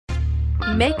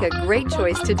Make a great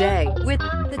choice today with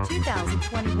the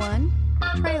 2021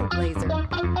 TrailBlazer.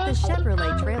 The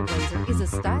Chevrolet TrailBlazer is a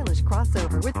stylish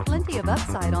crossover with plenty of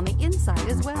upside on the inside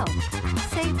as well.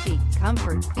 Safety,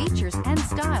 comfort, features, and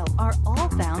style are all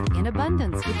found in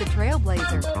abundance with the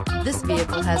TrailBlazer. This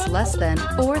vehicle has less than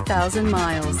 4,000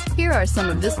 miles. Here are some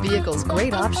of this vehicle's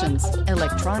great options: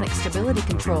 electronic stability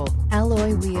control,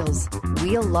 alloy wheels,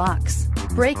 wheel locks,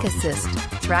 brake assist,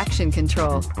 traction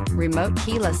control, remote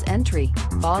keyless entry,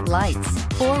 fog lights,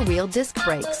 four-wheel disc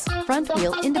brakes,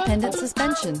 front-wheel independent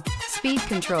suspension, speed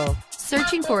control.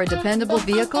 Searching for a dependable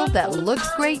vehicle that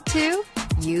looks great too?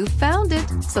 You found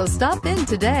it, so stop in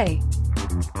today.